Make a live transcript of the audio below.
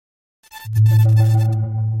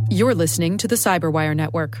You're listening to the Cyberwire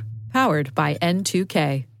Network, powered by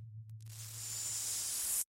N2K.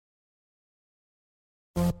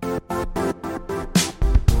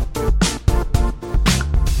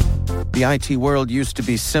 The IT world used to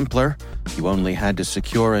be simpler. You only had to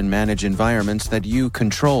secure and manage environments that you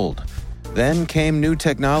controlled. Then came new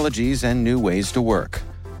technologies and new ways to work.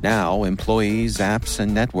 Now, employees, apps,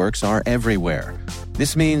 and networks are everywhere.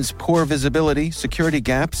 This means poor visibility, security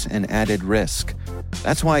gaps, and added risk.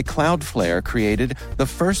 That's why Cloudflare created the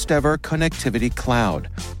first-ever connectivity cloud.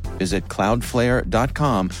 Visit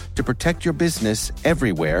cloudflare.com to protect your business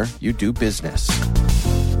everywhere you do business.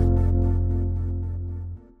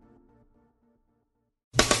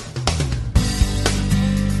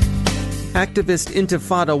 Activist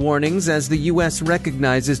intifada warnings as the U.S.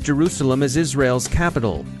 recognizes Jerusalem as Israel's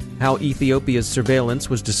capital. How Ethiopia's surveillance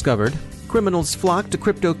was discovered. Criminals flock to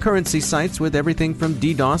cryptocurrency sites with everything from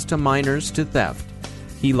DDoS to miners to theft.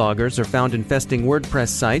 Keyloggers are found infesting WordPress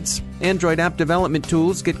sites. Android app development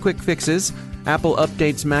tools get quick fixes. Apple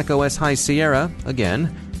updates macOS High Sierra again.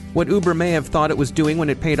 What Uber may have thought it was doing when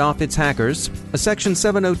it paid off its hackers. A Section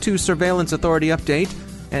 702 Surveillance Authority update.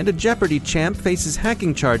 And a Jeopardy champ faces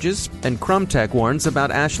hacking charges, and Krumtech warns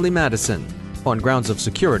about Ashley Madison, on grounds of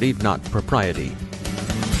security, not propriety.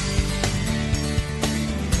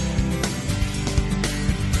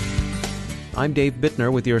 I'm Dave Bittner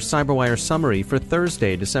with your CyberWire summary for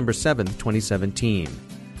Thursday, December 7th, 2017.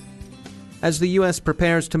 As the U.S.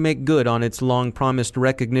 prepares to make good on its long-promised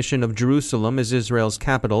recognition of Jerusalem as Israel's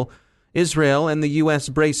capital, Israel and the U.S.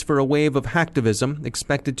 brace for a wave of hacktivism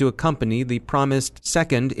expected to accompany the promised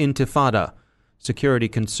Second Intifada. Security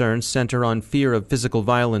concerns center on fear of physical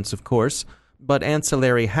violence, of course, but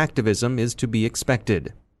ancillary hacktivism is to be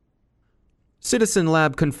expected. Citizen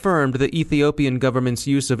Lab confirmed the Ethiopian government's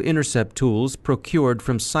use of intercept tools procured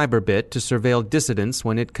from Cyberbit to surveil dissidents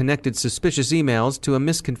when it connected suspicious emails to a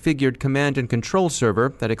misconfigured command and control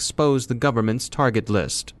server that exposed the government's target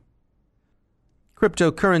list.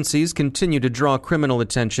 Cryptocurrencies continue to draw criminal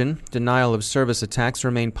attention. Denial-of-service attacks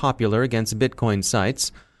remain popular against Bitcoin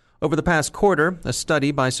sites. Over the past quarter, a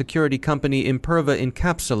study by security company Imperva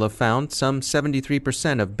Incapsula found some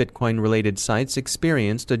 73% of Bitcoin-related sites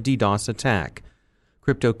experienced a DDoS attack.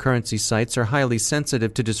 Cryptocurrency sites are highly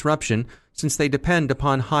sensitive to disruption since they depend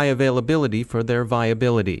upon high availability for their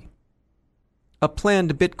viability. A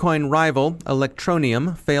planned Bitcoin rival,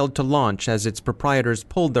 Electroneum, failed to launch as its proprietors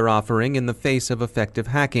pulled their offering in the face of effective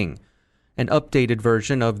hacking. An updated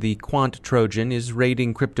version of the Quant Trojan is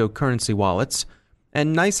raiding cryptocurrency wallets,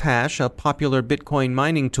 and NiceHash, a popular Bitcoin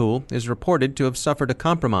mining tool, is reported to have suffered a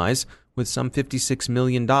compromise with some $56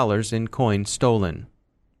 million in coin stolen.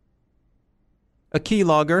 A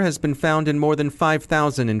keylogger has been found in more than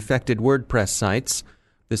 5,000 infected WordPress sites.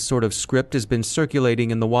 This sort of script has been circulating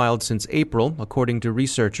in the wild since April, according to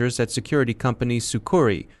researchers at security company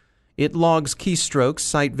Sucuri. It logs keystrokes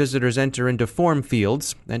site visitors enter into form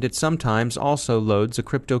fields, and it sometimes also loads a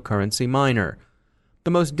cryptocurrency miner.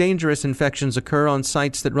 The most dangerous infections occur on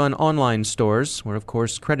sites that run online stores, where of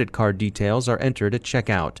course credit card details are entered at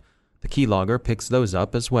checkout. The keylogger picks those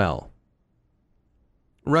up as well.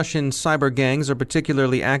 Russian cyber gangs are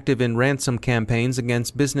particularly active in ransom campaigns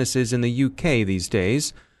against businesses in the UK these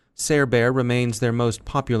days. Cerber remains their most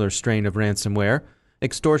popular strain of ransomware.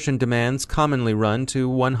 Extortion demands commonly run to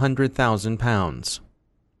 £100,000.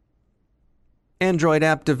 Android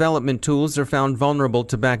app development tools are found vulnerable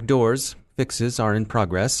to backdoors. Fixes are in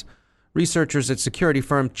progress. Researchers at security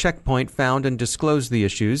firm Checkpoint found and disclosed the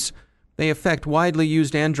issues. They affect widely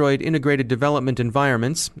used Android integrated development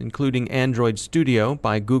environments, including Android Studio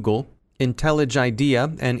by Google, IntelliJ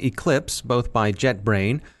IDEA and Eclipse, both by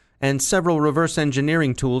JetBrains, and several reverse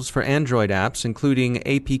engineering tools for Android apps, including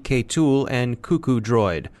APK Tool and Cuckoo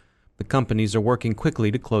Droid. The companies are working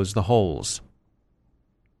quickly to close the holes.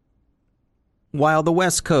 While the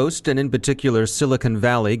West Coast, and in particular Silicon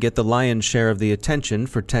Valley, get the lion's share of the attention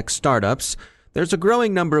for tech startups, there's a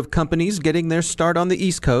growing number of companies getting their start on the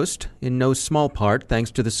East Coast, in no small part thanks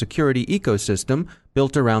to the security ecosystem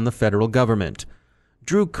built around the federal government.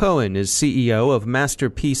 Drew Cohen is CEO of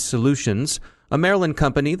Masterpiece Solutions, a Maryland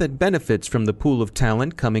company that benefits from the pool of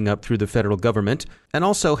talent coming up through the federal government and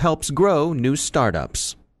also helps grow new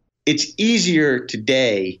startups. It's easier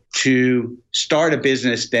today to start a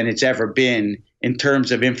business than it's ever been in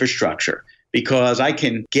terms of infrastructure, because I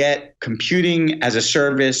can get computing as a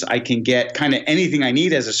service. I can get kind of anything I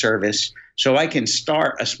need as a service. So I can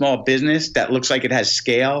start a small business that looks like it has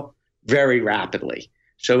scale very rapidly.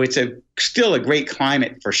 So it's still a great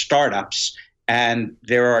climate for startups. And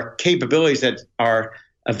there are capabilities that are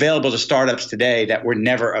available to startups today that were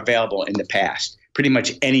never available in the past. Pretty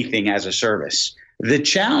much anything as a service. The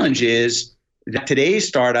challenge is that today's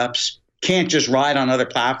startups can't just ride on other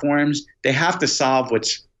platforms. They have to solve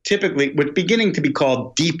what's beginning to be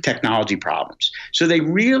called deep technology problems. So they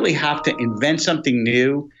really have to invent something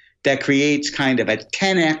new that creates kind of a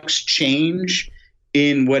 10x change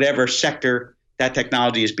in whatever sector that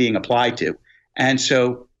technology is being applied to. And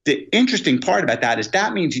so the interesting part about that is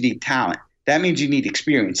that means you need talent. That means you need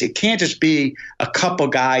experience. It can't just be a couple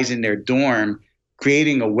guys in their dorm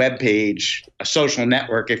creating a web page, a social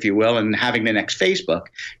network, if you will, and having the next Facebook.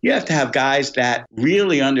 You have to have guys that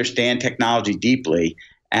really understand technology deeply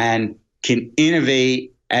and can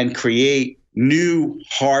innovate and create new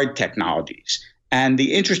hard technologies. And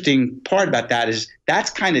the interesting part about that is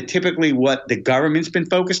that's kind of typically what the government's been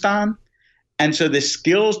focused on. And so the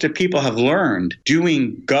skills that people have learned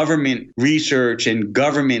doing government research and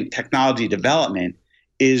government technology development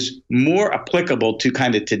is more applicable to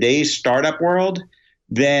kind of today's startup world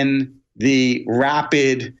than the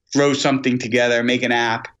rapid throw something together, make an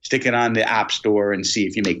app, stick it on the app store and see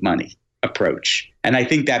if you make money approach. And I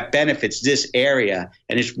think that benefits this area.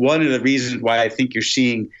 And it's one of the reasons why I think you're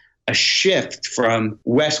seeing a shift from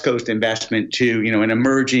West Coast investment to, an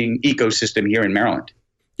emerging ecosystem here in Maryland.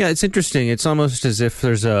 Yeah, it's interesting. It's almost as if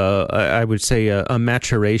there's I would say a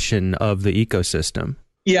maturation of the ecosystem.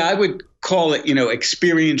 Yeah, I would call it,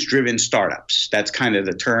 experience-driven startups. That's kind of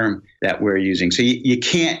the term that we're using. So you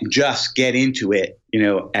can't just get into it,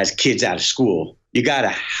 as kids out of school. You got to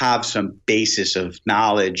have some basis of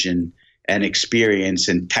knowledge and experience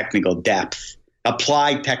and technical depth,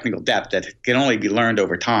 applied technical depth that can only be learned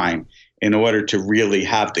over time in order to really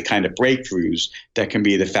have the kind of breakthroughs that can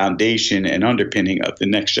be the foundation and underpinning of the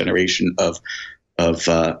next generation of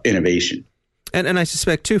innovation. And I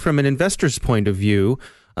suspect, too, from an investor's point of view,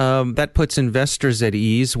 that puts investors at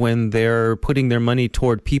ease when they're putting their money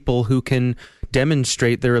toward people who can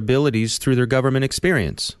demonstrate their abilities through their government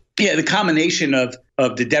experience. Yeah, the combination of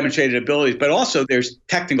the demonstrated abilities, but also there's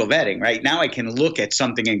technical vetting, right? Now I can look at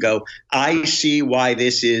something and go, I see why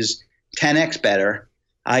this is 10x better.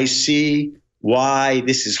 I see why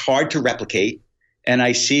this is hard to replicate. And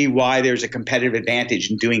I see why there's a competitive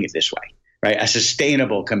advantage in doing it this way, right? A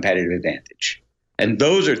sustainable competitive advantage. And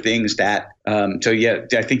those are things that,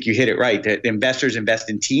 I think you hit it right. The investors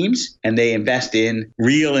invest in teams and they invest in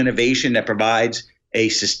real innovation that provides a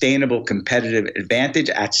sustainable competitive advantage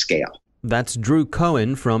at scale. That's Drew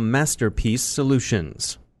Cohen from Masterpiece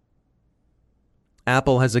Solutions.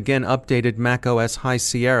 Apple has again updated macOS High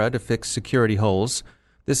Sierra to fix security holes.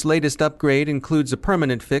 This latest upgrade includes a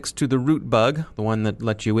permanent fix to the root bug, the one that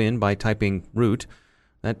lets you in by typing root,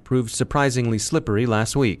 that proved surprisingly slippery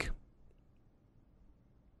last week.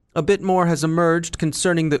 A bit more has emerged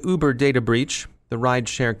concerning the Uber data breach. The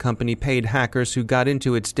rideshare company paid hackers who got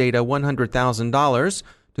into its data $100,000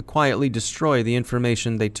 to quietly destroy the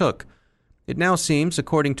information they took. It now seems,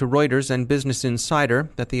 according to Reuters and Business Insider,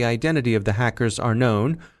 that the identity of the hackers are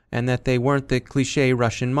known and that they weren't the cliché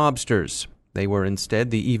Russian mobsters. They were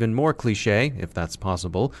instead the even more cliché, if that's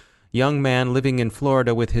possible, young man living in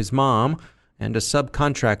Florida with his mom and a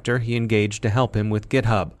subcontractor he engaged to help him with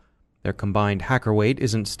GitHub. Their combined hacker weight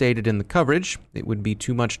isn't stated in the coverage. It would be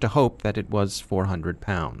too much to hope that it was 400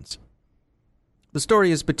 pounds. The story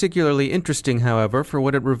is particularly interesting, however, for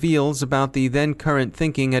what it reveals about the then-current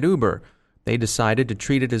thinking at Uber. They decided to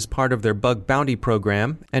treat it as part of their bug bounty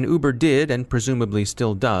program, and Uber did, and presumably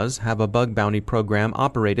still does, have a bug bounty program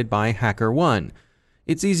operated by HackerOne.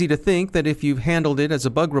 It's easy to think that if you've handled it as a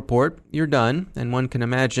bug report, you're done, and one can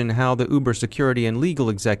imagine how the Uber security and legal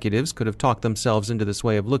executives could have talked themselves into this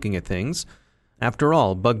way of looking at things. After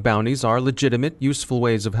all, bug bounties are legitimate, useful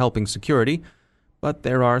ways of helping security, but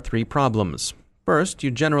there are 3 problems. First, you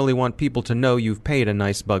generally want people to know you've paid a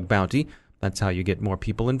nice bug bounty. That's how you get more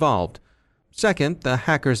people involved. Second, the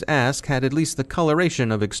hacker's ask had at least the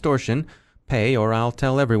coloration of extortion, pay or I'll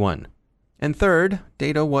tell everyone. And third,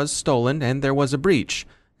 data was stolen and there was a breach,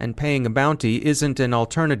 and paying a bounty isn't an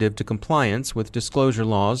alternative to compliance with disclosure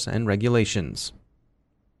laws and regulations.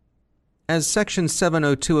 As Section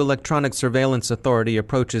 702 Electronic Surveillance Authority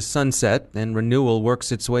approaches sunset and renewal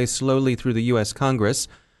works its way slowly through the U.S. Congress,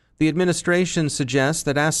 the administration suggests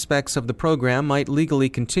that aspects of the program might legally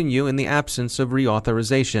continue in the absence of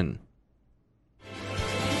reauthorization.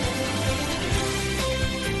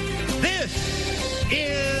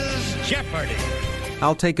 Jeopardy!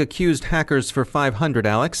 I'll take accused hackers for 500,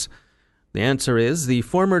 Alex. The answer is the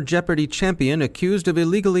former Jeopardy champion accused of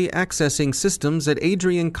illegally accessing systems at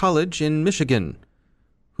Adrian College in Michigan.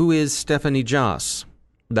 Who is Stephanie Joss?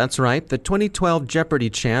 That's right, the 2012 Jeopardy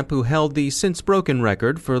champ who held the since-broken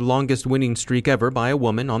record for longest winning streak ever by a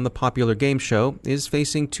woman on the popular game show is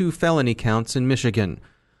facing 2 felony counts in Michigan: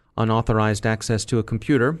 unauthorized access to a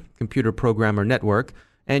computer program or network,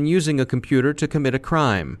 and using a computer to commit a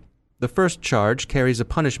crime. The first charge carries a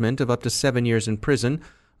punishment of up to 7 years in prison,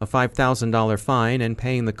 a $5,000 fine, and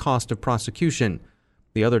paying the cost of prosecution.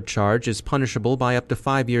 The other charge is punishable by up to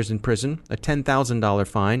 5 years in prison, a $10,000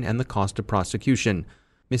 fine, and the cost of prosecution.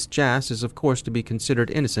 Miss Jass is, of course, to be considered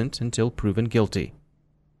innocent until proven guilty.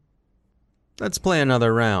 Let's play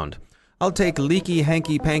another round. I'll take Leaky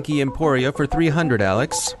Hanky Panky Emporia for 300,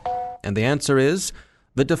 Alex. And the answer is,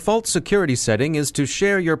 the default security setting is to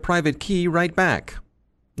share your private key right back.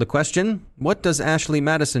 The question, what does Ashley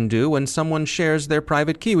Madison do when someone shares their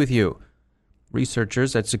private key with you?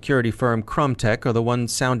 Researchers at security firm Crumtech are the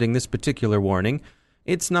ones sounding this particular warning.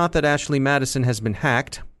 It's not that Ashley Madison has been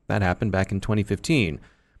hacked. That happened back in 2015.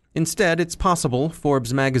 Instead, it's possible,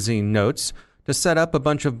 Forbes magazine notes, to set up a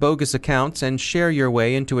bunch of bogus accounts and share your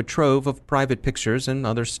way into a trove of private pictures and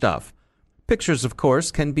other stuff. Pictures, of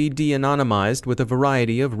course, can be de-anonymized with a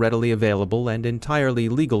variety of readily available and entirely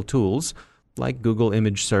legal tools, like Google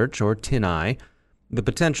Image Search or TinEye. The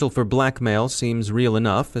potential for blackmail seems real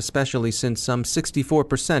enough, especially since some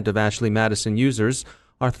 64% of Ashley Madison users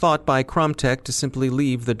are thought by Crumtech to simply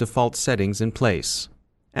leave the default settings in place.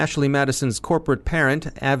 Ashley Madison's corporate parent,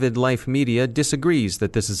 Avid Life Media, disagrees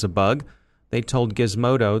that this is a bug. They told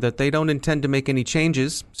Gizmodo that they don't intend to make any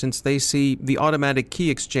changes since they see the automatic key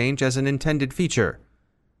exchange as an intended feature.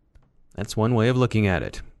 That's one way of looking at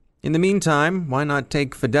it. In the meantime, why not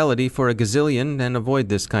take Fidelity for a gazillion and avoid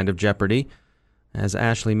this kind of jeopardy? As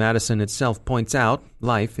Ashley Madison itself points out,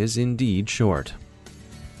 life is indeed short.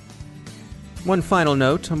 One final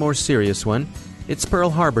note, a more serious one. It's Pearl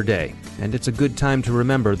Harbor Day, and it's a good time to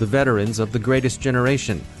remember the veterans of the greatest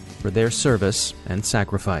generation for their service and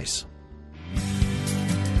sacrifice.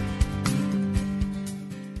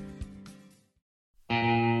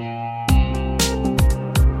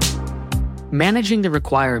 Managing the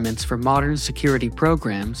requirements for modern security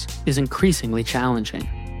programs is increasingly challenging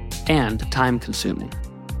and time-consuming.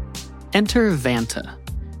 Enter Vanta.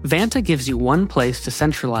 Vanta gives you one place to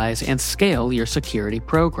centralize and scale your security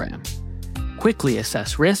program. Quickly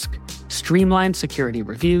assess risk, streamline security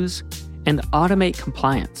reviews, and automate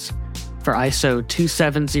compliance for ISO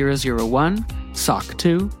 27001, SOC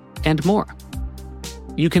 2, and more.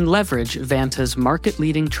 You can leverage Vanta's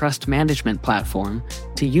market-leading trust management platform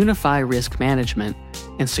to unify risk management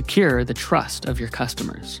and secure the trust of your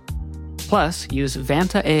customers. Plus, use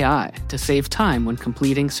Vanta AI to save time when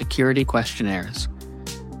completing security questionnaires.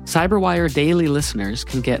 CyberWire Daily listeners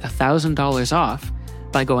can get $1,000 off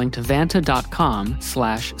by going to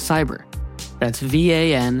vanta.com/cyber. That's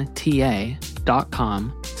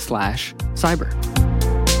VANTA.com/cyber.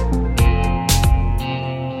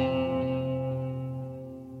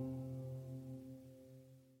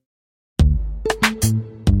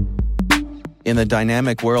 In the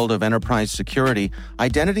dynamic world of enterprise security,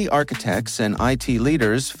 identity architects and IT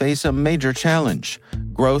leaders face a major challenge.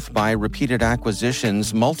 Growth by repeated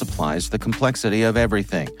acquisitions multiplies the complexity of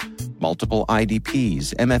everything. Multiple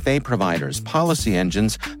IDPs, MFA providers, policy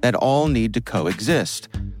engines that all need to coexist.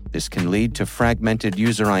 This can lead to fragmented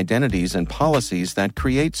user identities and policies that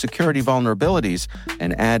create security vulnerabilities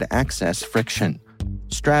and add access friction.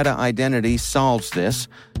 Strata Identity solves this.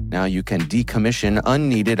 Now you can decommission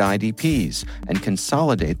unneeded IDPs and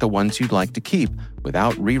consolidate the ones you'd like to keep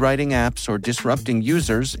without rewriting apps or disrupting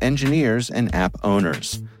users, engineers, and app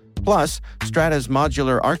owners. Plus, Strata's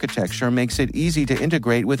modular architecture makes it easy to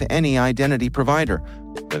integrate with any identity provider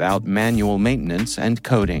without manual maintenance and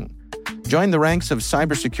coding. Join the ranks of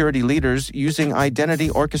cybersecurity leaders using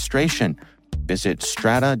identity orchestration. Visit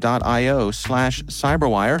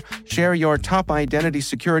strata.io/cyberwire, share your top identity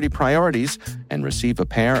security priorities, and receive a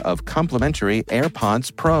pair of complimentary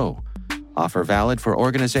AirPods Pro. Offer valid for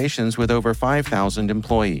organizations with over 5,000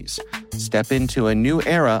 employees. Step into a new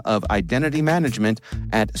era of identity management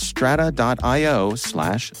at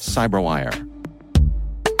strata.io/cyberwire.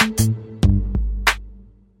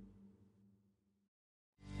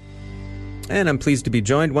 And I'm pleased to be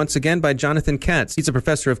joined once again by Jonathan Katz. He's a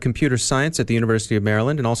professor of computer science at the University of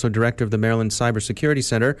Maryland and also director of the Maryland Cybersecurity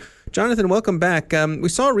Center. Jonathan, welcome back. We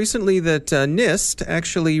saw recently that NIST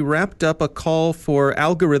actually wrapped up a call for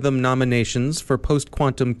algorithm nominations for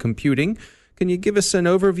post-quantum computing. Can you give us an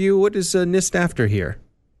overview? What is NIST after here?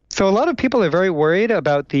 So a lot of people are very worried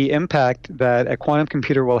about the impact that a quantum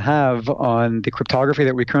computer will have on the cryptography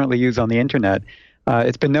that we currently use on the internet.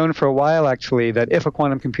 It's been known for a while, actually, that if a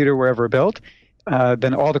quantum computer were ever built,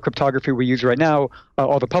 then all the cryptography we use right now,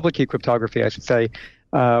 all the public key cryptography, I should say,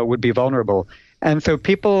 would be vulnerable. And so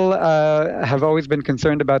people have always been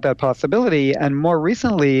concerned about that possibility. And more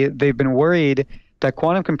recently, they've been worried that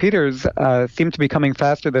quantum computers seem to be coming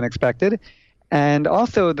faster than expected. And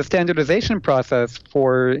also the standardization process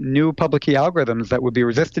for new public key algorithms that would be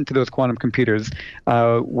resistant to those quantum computers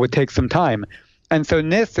would take some time. And so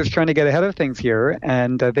NIST is trying to get ahead of things here,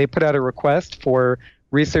 and they put out a request for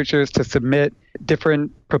researchers to submit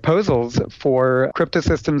different proposals for crypto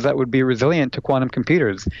systems that would be resilient to quantum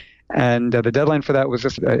computers. And the deadline for that was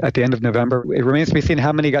just at the end of November. It remains to be seen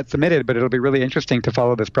how many got submitted, but it'll be really interesting to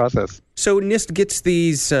follow this process. So NIST gets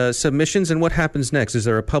these submissions, and what happens next? Is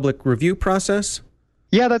there a public review process?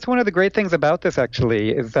 Yeah, that's one of the great things about this,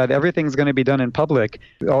 actually, is that everything's going to be done in public.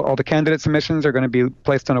 All the candidate submissions are going to be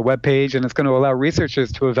placed on a web page, and it's going to allow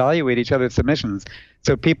researchers to evaluate each other's submissions.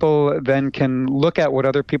 So people then can look at what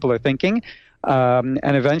other people are thinking, and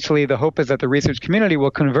eventually the hope is that the research community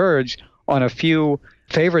will converge on a few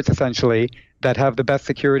favorites, essentially, that have the best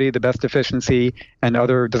security, the best efficiency, and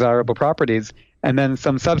other desirable properties. And then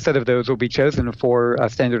some subset of those will be chosen for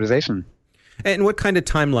standardization. And what kind of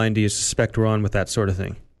timeline do you suspect we're on with that sort of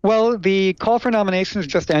thing? Well, the call for nominations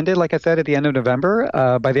just ended, like I said, at the end of November.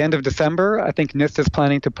 By the end of December, I think NIST is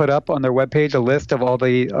planning to put up on their webpage a list of all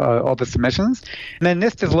the submissions. And then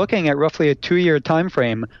NIST is looking at roughly a 2-year time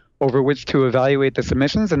frame over which to evaluate the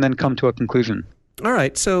submissions and then come to a conclusion. All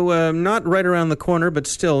right, so not right around the corner, but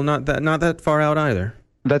still not that far out either.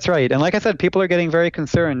 That's right. And like I said, people are getting very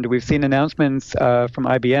concerned. We've seen announcements from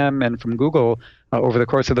IBM and from Google over the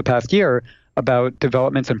course of the past year about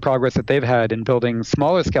developments and progress that they've had in building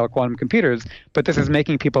smaller scale quantum computers. But this is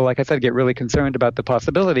making people, like I said, get really concerned about the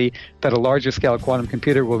possibility that a larger scale quantum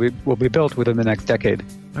computer will be built within the next decade.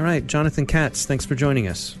 All right, Jonathan Katz, thanks for joining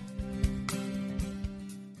us.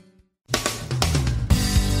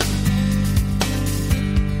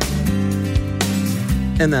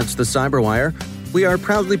 And that's the Cyberwire. We are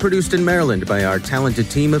proudly produced in Maryland by our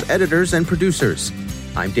talented team of editors and producers.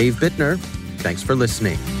 I'm Dave Bittner. Thanks for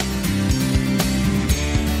listening.